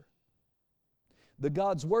nature. The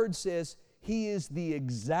God's Word says, He is the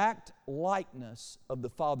exact likeness of the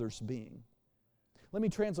Father's being. Let me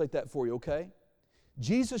translate that for you, okay?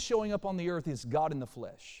 Jesus showing up on the earth is God in the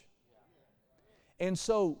flesh. And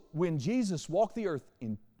so when Jesus walked the earth,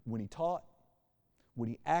 when He taught, when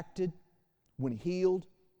He acted, when He healed,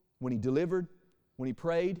 when He delivered, when He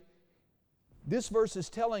prayed, this verse is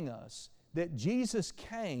telling us that Jesus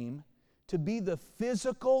came to be the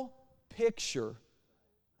physical picture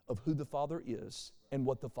of who the Father is and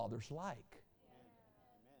what the Father's like.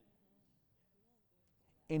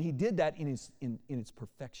 And He did that in its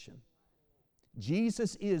perfection.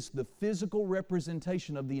 Jesus is the physical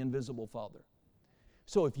representation of the invisible Father.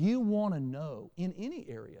 So if you want to know in any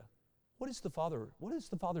area, what is the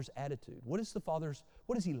Father's attitude? What is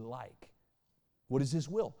He like? What is His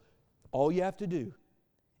will? All you have to do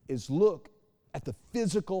is look at the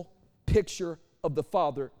physical picture of the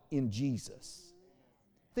Father in Jesus.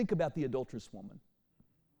 Think about the adulterous woman.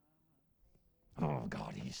 Oh,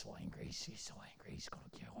 God, He's so angry. He's so angry. He's going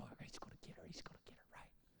to kill her. He's going to get her. He's going to get her, right?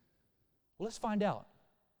 Well, let's find out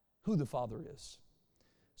who the Father is.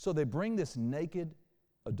 So they bring this naked,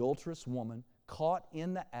 adulterous woman caught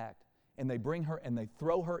in the act, and they bring her and they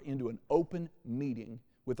throw her into an open meeting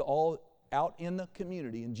with all out in the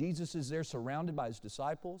community. And Jesus is there surrounded by His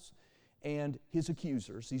disciples and His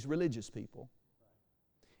accusers, these religious people,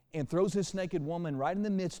 and throws this naked woman right in the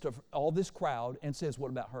midst of all this crowd and says,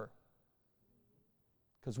 what about her?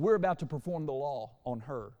 Because we're about to perform the law on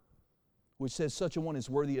her, which says such a one is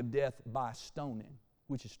worthy of death by stoning,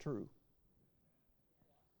 which is true.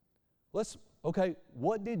 Okay,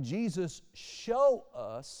 what did Jesus show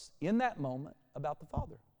us in that moment about the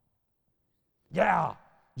Father? Yeah,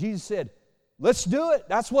 Jesus said, let's do it.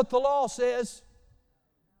 That's what the law says.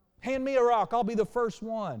 Hand me a rock, I'll be the first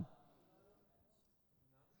one.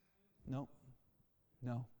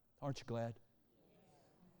 No. Aren't you glad?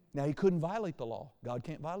 Now, He couldn't violate the law. God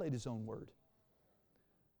can't violate His own word.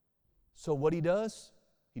 So what He does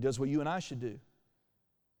what you and I should do.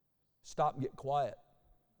 Stop and get quiet.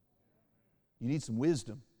 You need some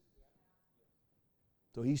wisdom.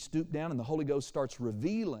 So He stooped down and the Holy Ghost starts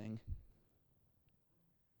revealing.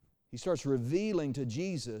 He starts revealing to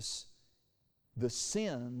Jesus the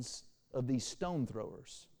sins of these stone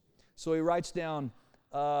throwers. So He writes down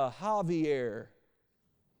Javier,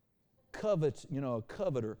 a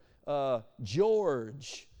coveter.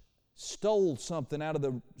 George stole something out of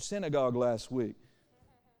the synagogue last week.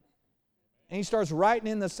 And He starts writing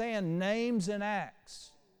in the sand names and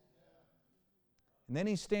acts. And then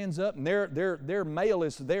He stands up, and their mail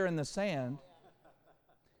is there in the sand.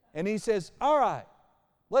 And He says, all right,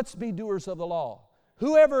 let's be doers of the law.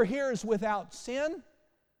 Whoever here is without sin,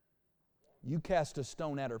 you cast a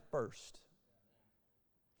stone at her first.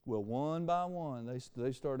 Well, one by one,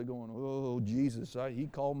 they started going, oh, Jesus, He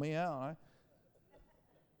called me out.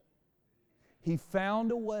 He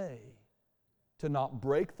found a way to not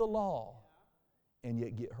break the law and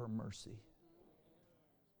yet get her mercy.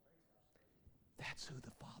 That's who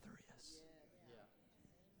the Father is.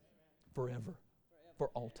 Forever. For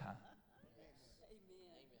all time.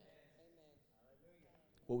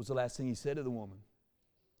 What was the last thing He said to the woman?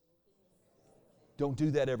 Don't do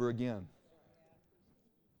that ever again.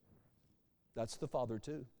 That's the Father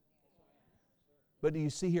too. But do you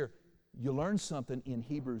see here, you learn something in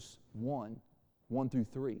Hebrews 1 through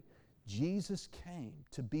 3. Jesus came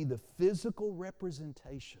to be the physical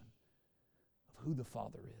representation of who the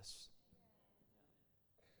Father is.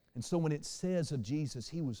 And so when it says of Jesus,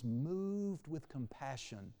 He was moved with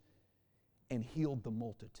compassion and healed the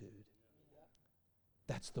multitude.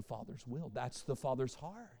 That's the Father's will. That's the Father's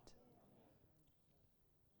heart.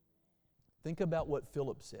 Think about what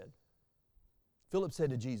Philip said. Philip said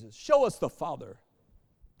to Jesus, show us the Father.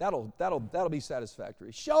 That'll be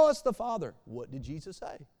satisfactory. Show us the Father. What did Jesus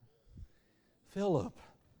say? Philip,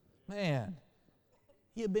 man,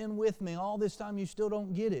 you've been with me all this time, you still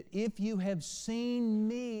don't get it. If you have seen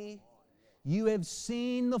me, you have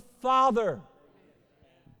seen the Father.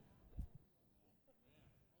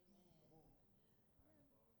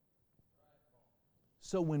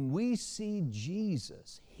 So when we see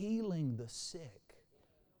Jesus healing the sick,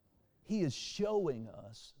 He is showing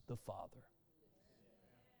us the Father.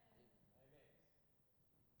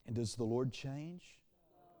 And does the Lord change?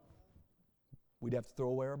 We'd have to throw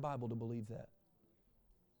away our Bible to believe that.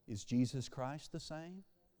 Is Jesus Christ the same?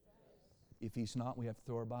 If He's not, we have to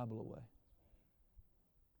throw our Bible away.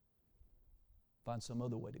 Find some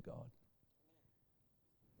other way to God.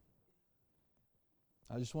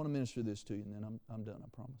 I just want to minister this to you, and then I'm done, I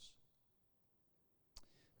promise.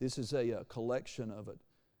 This is a collection of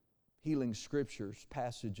healing scriptures,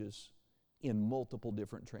 passages in multiple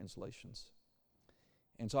different translations.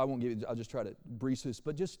 And so I won't give you, I'll just try to breeze this,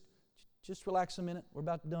 but just relax a minute. We're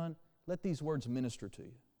about done. Let these words minister to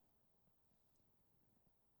you.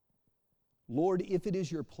 Lord, if it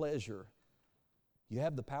is your pleasure, you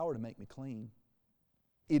have the power to make me clean.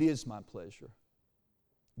 It is my pleasure.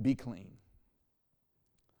 Be clean.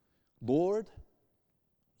 Lord,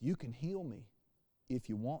 you can heal me if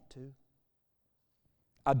you want to.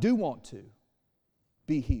 I do want to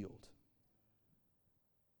be healed.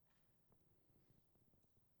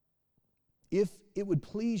 If it would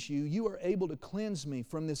please you, you are able to cleanse me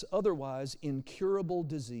from this otherwise incurable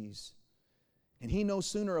disease. And he no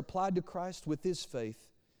sooner applied to Christ with his faith,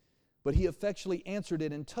 but he effectually answered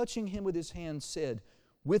it, and touching him with his hand said,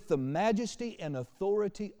 with the majesty and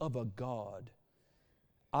authority of a God,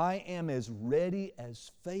 I am as ready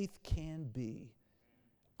as faith can be.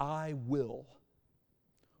 I will.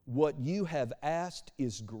 What you have asked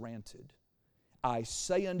is granted. I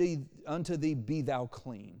say unto thee, be thou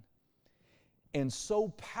clean. And so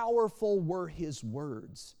powerful were his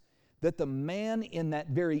words that the man in that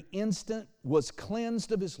very instant was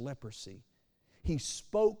cleansed of his leprosy. He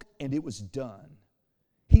spoke and it was done.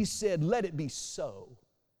 He said, let it be so.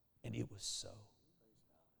 And it was so.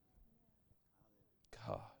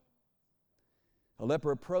 God. A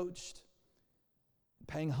leper approached,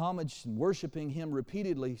 paying homage and worshiping him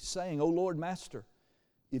repeatedly, saying, O Lord, Master,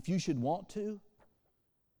 if you should want to,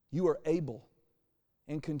 you are able,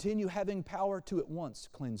 and continue having power to at once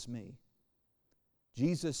cleanse me.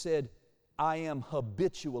 Jesus said, I am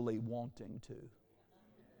habitually wanting to.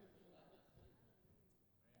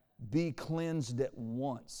 Be cleansed at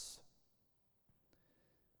once.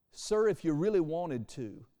 Sir, if you really wanted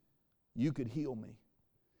to, you could heal me.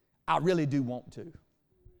 I really do want to.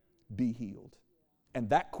 Be healed. And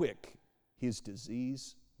that quick, his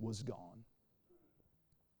disease was gone.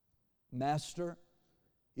 Master,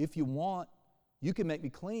 if you want, you can make me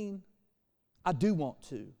clean. I do want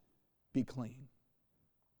to be clean.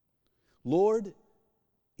 Lord,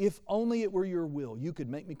 if only it were your will, you could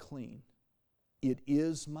make me clean. It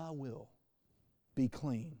is my will. Be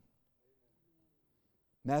clean.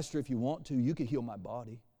 Master, if you want to, you could heal my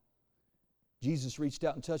body. Jesus reached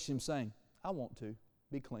out and touched him, saying, I want to.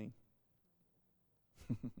 Be clean.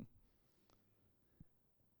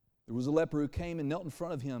 There was a leper who came and knelt in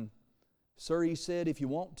front of him. Sir, he said, if you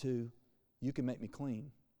want to, you can make me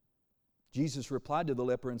clean. Jesus replied to the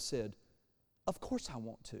leper and said, of course I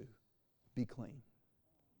want to. Be clean.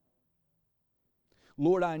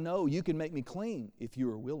 Lord, I know you can make me clean if you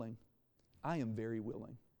are willing. I am very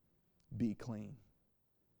willing. Be clean.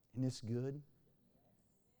 Isn't this good?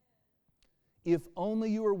 If only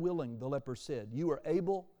you are willing, the leper said, you are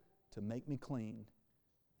able to make me clean.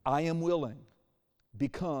 I am willing.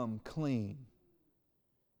 Become clean.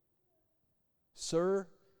 Sir,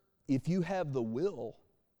 if you have the will,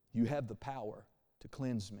 you have the power to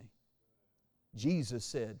cleanse me. Jesus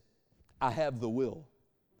said, I have the will,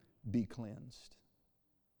 be cleansed.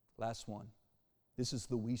 Last one. This is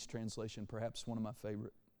the Weiss translation, perhaps one of my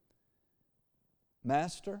favorite.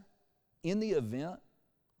 Master, in the event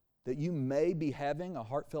that you may be having a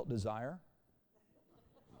heartfelt desire,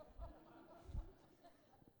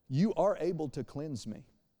 you are able to cleanse me.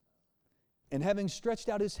 And having stretched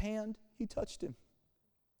out his hand, he touched him,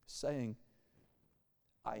 saying,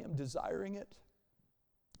 I am desiring it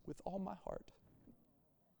with all my heart.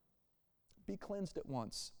 Be cleansed at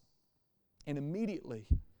once. And immediately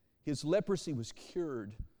his leprosy was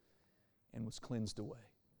cured and was cleansed away.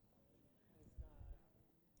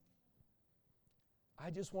 I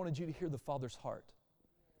just wanted you to hear the Father's heart.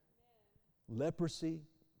 Leprosy,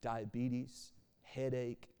 diabetes,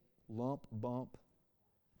 headache, lump, bump,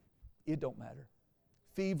 it don't matter.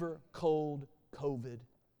 Fever, cold, COVID,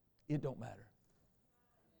 it don't matter.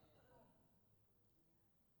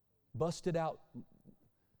 Busted out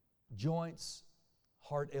joints,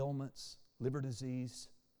 heart ailments, liver disease,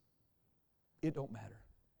 it don't matter.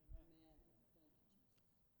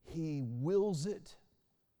 He wills it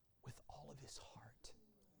with all of his heart.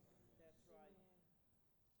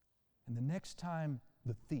 And the next time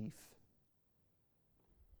the thief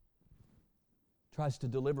tries to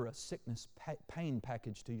deliver a sickness pain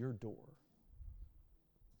package to your door,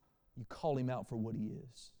 you call him out for what he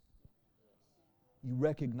is. You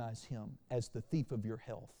recognize him as the thief of your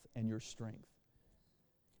health and your strength.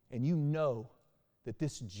 And you know that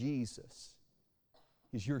this Jesus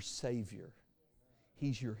is your Savior.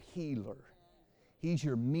 He's your healer. He's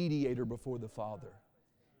your mediator before the Father.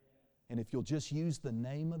 And if you'll just use the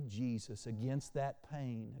name of Jesus against that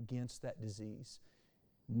pain, against that disease,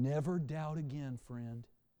 never doubt again, friend.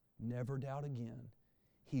 Never doubt again.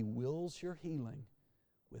 He wills your healing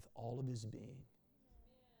with all of his being.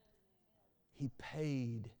 He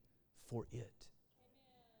paid for it.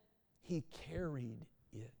 He carried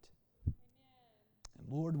it. And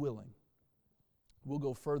Lord willing, we'll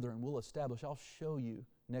go further and we'll establish. I'll show you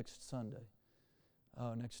next Sunday.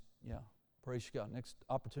 Praise God. Next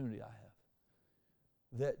opportunity I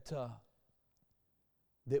have.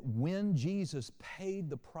 That when Jesus paid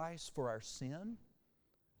the price for our sin,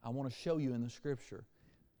 I want to show you in the Scripture,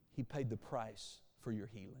 He paid the price for your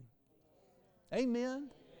healing. Amen.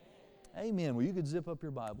 Amen. Well, you could zip up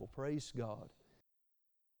your Bible. Praise God.